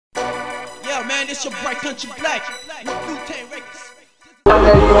up, man? This your Bright Country Black with Butane Records.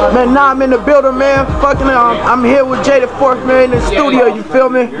 Man, now I'm in the building, man. Fucking, I'm here with Jay the Fourth, man, in the studio. You feel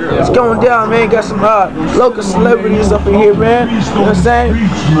me? It's going down, man. Got some local celebrities up in here, man. You know what I'm saying?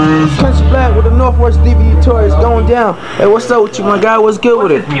 Country Black with the Northwest DVD tour is going down. Hey, what's up with you, my guy? What's good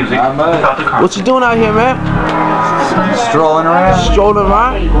with it? What you doing out here, man? Strolling around. Strolling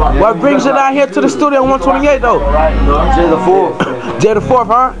around. What brings you out here to the studio 128 though? Jay the Fourth. Jay the Fourth,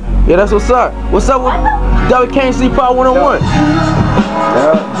 huh? Yeah, that's what's up. What's up with WKC Power 101?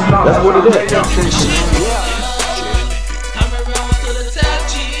 Yeah. That's what it is.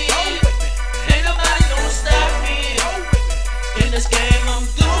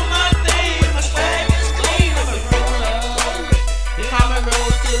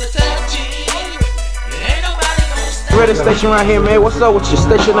 Radio station right here, man. What's up with your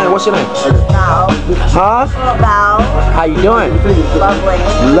station name? What's your name? Val. Huh? Val. How you doing? Lovely.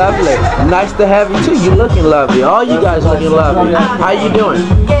 Lovely. Nice to have you too. You looking lovely. All you guys looking lovely. How you doing?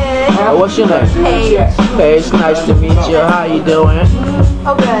 Good. What's your name? Paige. Paige. Nice to meet you. How you doing?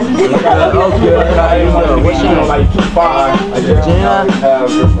 Oh, good. Oh, good. How you doing? What's your name? Jana?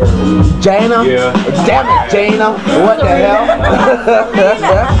 Jana? Yeah. Damn it, Jana. What the hell?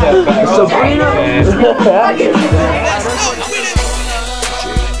 Sabrina? Let's go.